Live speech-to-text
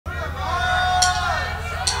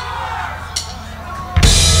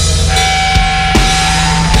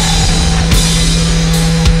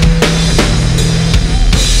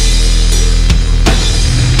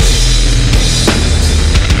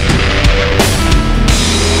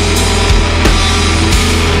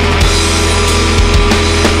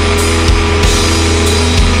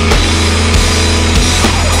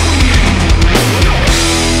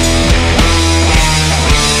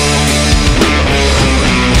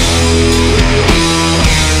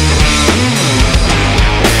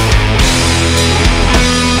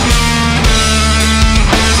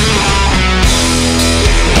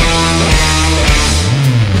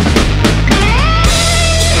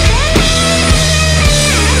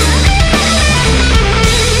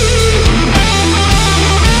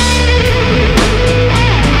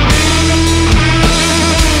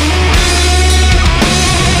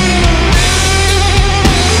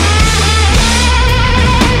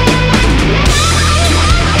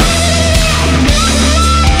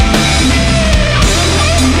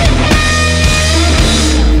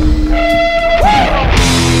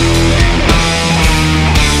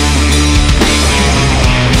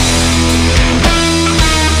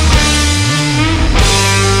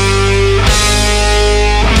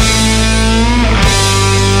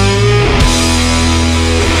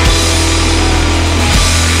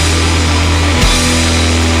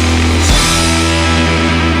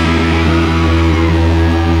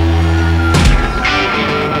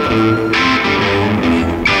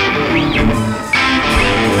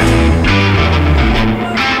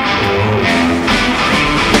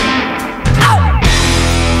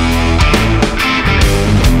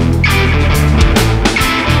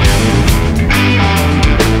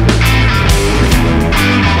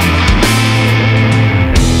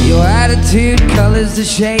is the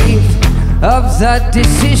shape of the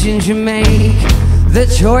decisions you make. The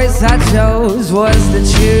choice I chose was to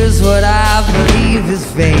choose what I believe is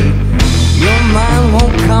fate. Your mind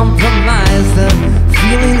won't compromise the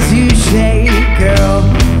feelings you shake, girl.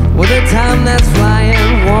 Well, the time that's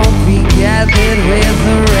flying won't be gathered with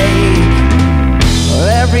a rake. Well,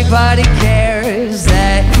 everybody cares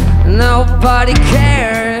that nobody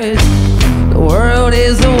cares. The world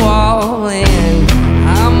is a wall and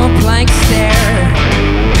I'm a blank stare.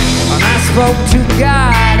 When I spoke to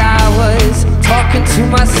God, I was talking to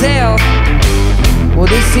myself. Well,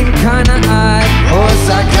 this seemed kinda odd, or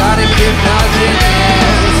psychotic if nothing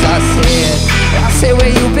else. I said, where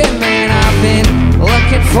you been, man? I've been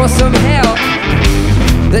looking for some help.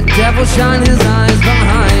 The devil shine his eyes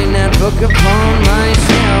behind that book upon my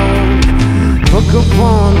shelf. Book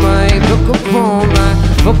upon my, book upon my,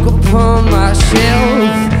 book upon my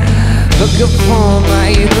shelf. Book upon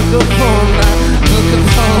my, book upon my, book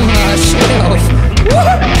upon my shelf.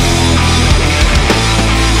 Woo!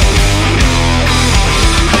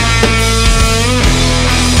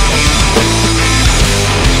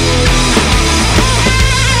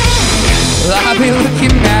 I've been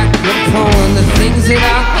looking back upon the things that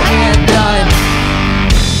I had done.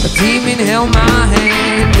 A demon held my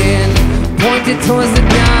hand and pointed towards the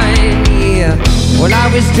gun, yeah. Well, I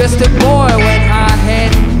was just a boy when I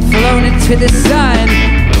had flown into the sun.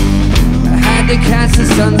 I had to catch the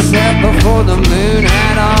sunset before the moon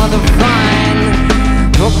had all the fun.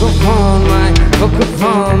 Book upon my, book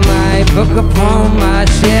upon my, book upon my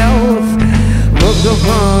shelf. Book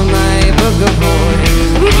upon my, book upon,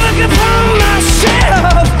 book upon my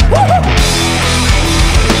shelf. Woo!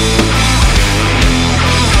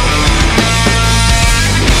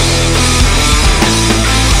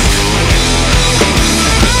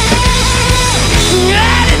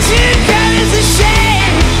 Attitude carries the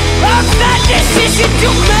shame of the decision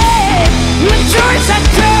you made. The choice I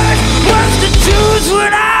chose was to choose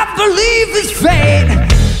what I believe is fate.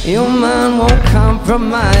 Your mind won't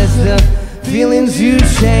compromise the feelings you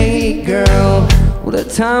shake, girl. Well, the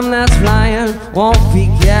time that's flying won't be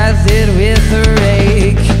gathered with a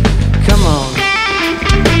rake. Come on.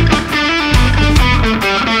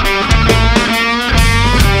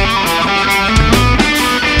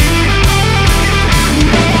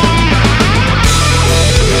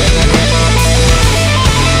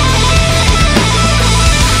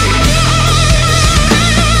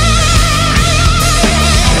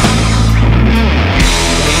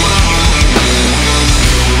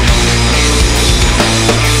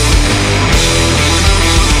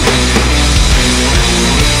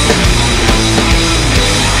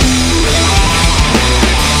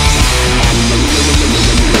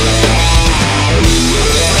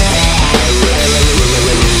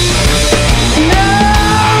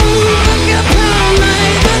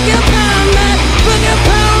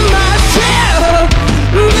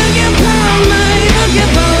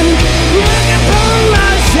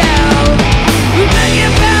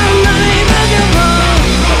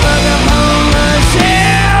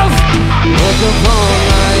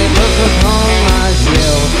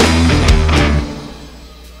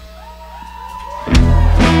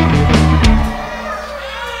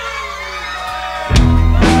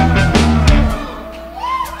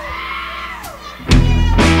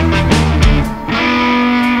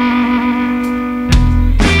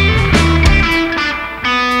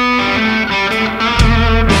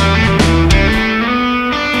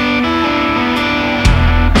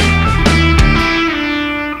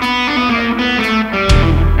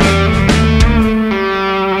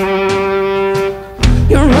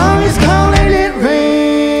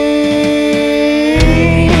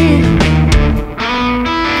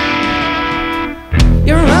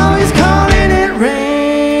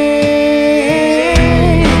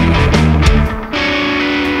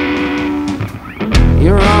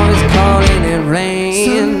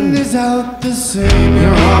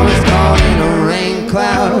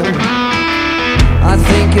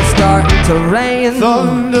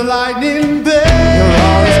 Thunder, lightning, bang. You're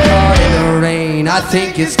always caught in the rain. I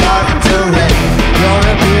think it's starting to rain. You're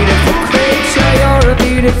a beautiful creature. You're a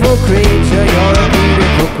beautiful creature. You're a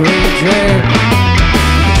beautiful creature.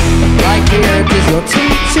 Like the earth is your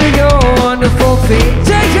teacher. You're a wonderful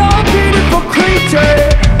feature. You're a beautiful creature.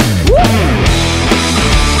 Woo!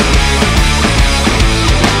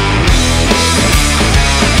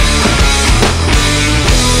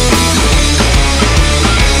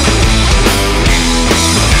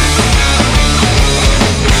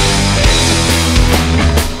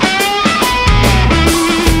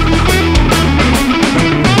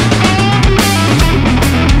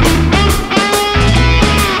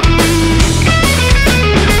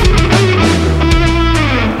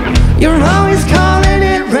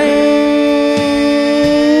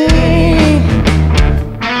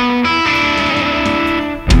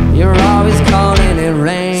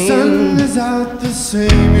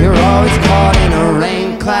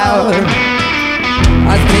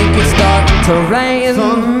 terrain.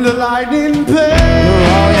 Thunder, lightning, pain.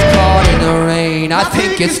 You're always caught in the rain. I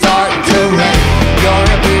think it's starting to rain. You're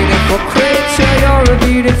a beautiful creature. You're a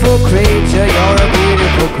beautiful creature. You're a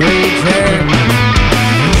beautiful creature.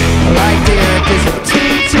 Like the earth is a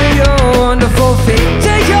teacher. You're a wonderful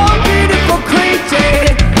feature. You're a beautiful creature.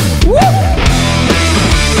 Woo!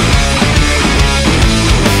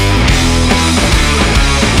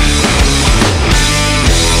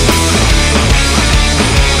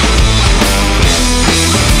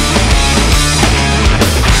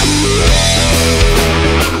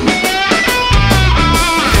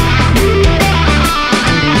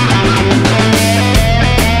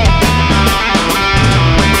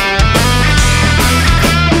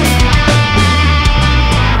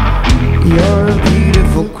 You're a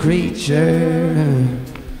beautiful creature.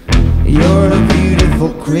 You're a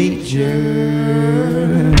beautiful creature.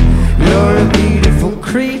 You're a beautiful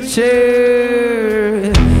creature.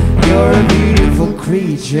 You're a beautiful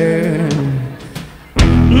creature.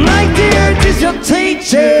 Like the earth is your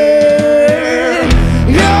teacher.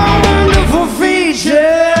 You're a wonderful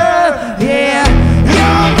feature. Yeah,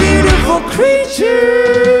 you're a beautiful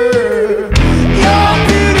creature. You're a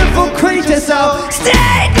beautiful creature. So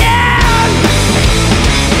stay down,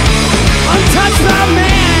 untouched by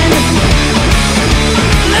man.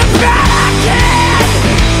 Look right I can.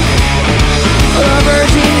 A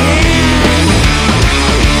virgin hand.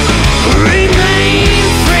 Remain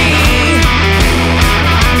free.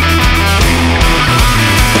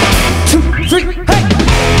 2, 3, hey!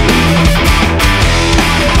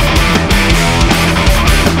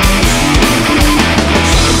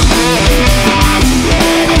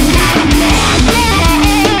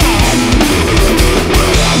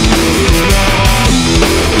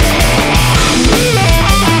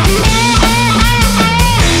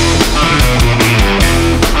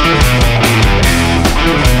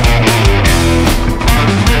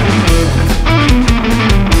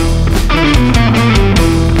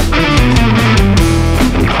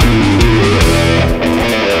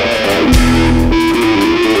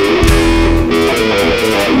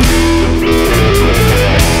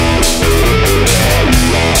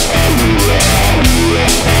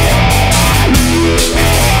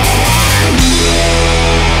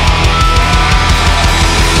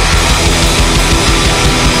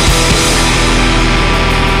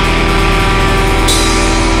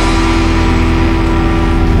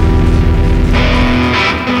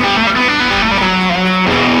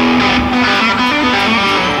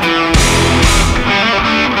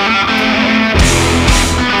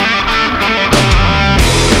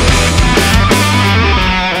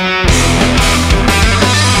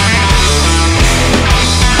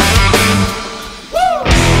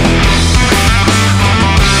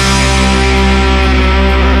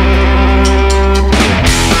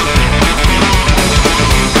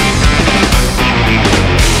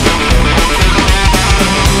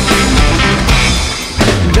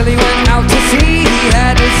 Billy went out to sea, he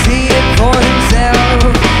had to see it for himself.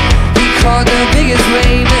 He caught the biggest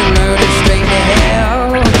wave and lured it straight to hell.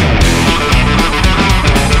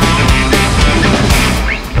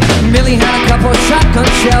 Billy had a couple shotgun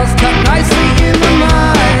shells tucked nicely in the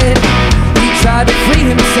mud. He tried to free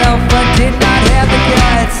himself but did not have the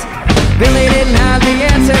guts. Billy didn't have the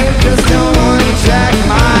answer, just a one-track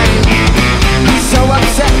mind. He's so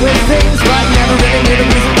upset with things but never really knew the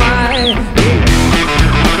reason why.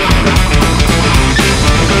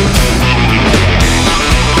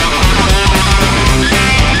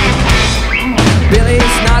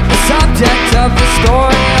 Billy's not the subject of the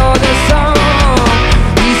story or the song.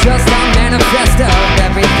 He's just a manifesto of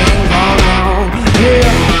everything gone wrong.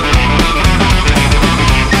 Yeah.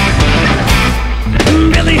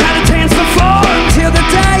 Billy had a chance before until the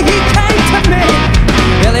day he came to me.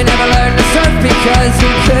 Billy never learned to surf because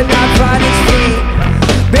he could not find his feet.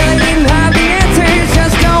 Billy didn't have the answers,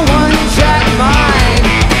 just a one-track mind.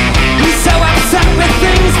 He's so upset with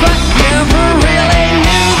things but never really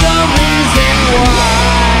knew the reason why.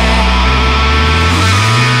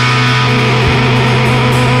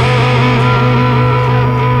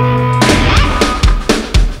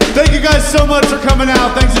 Thank you guys so much for coming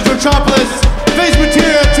out. Thanks to Zoetropolis, Face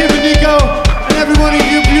Material, Tim and Nico, and every one of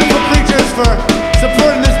you beautiful creatures for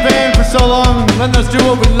supporting this band for so long and letting us do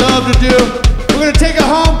what we love to do. We're gonna take it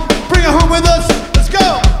home, bring it home with us. Let's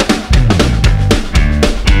go!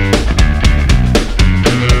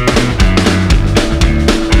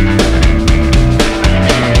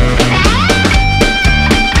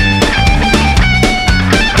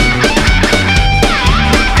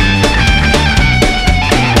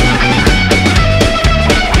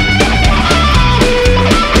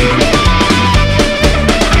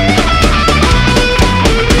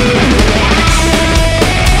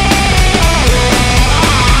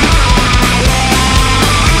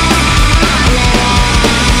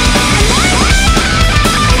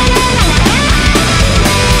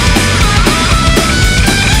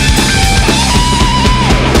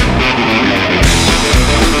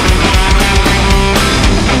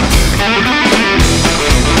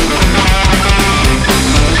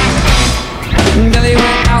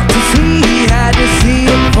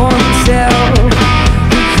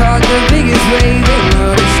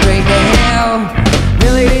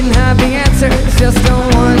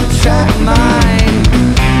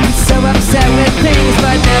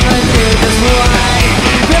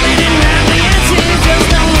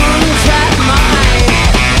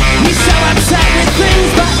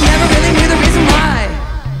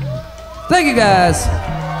 Thank you guys.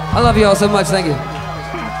 I love you all so much. Thank you.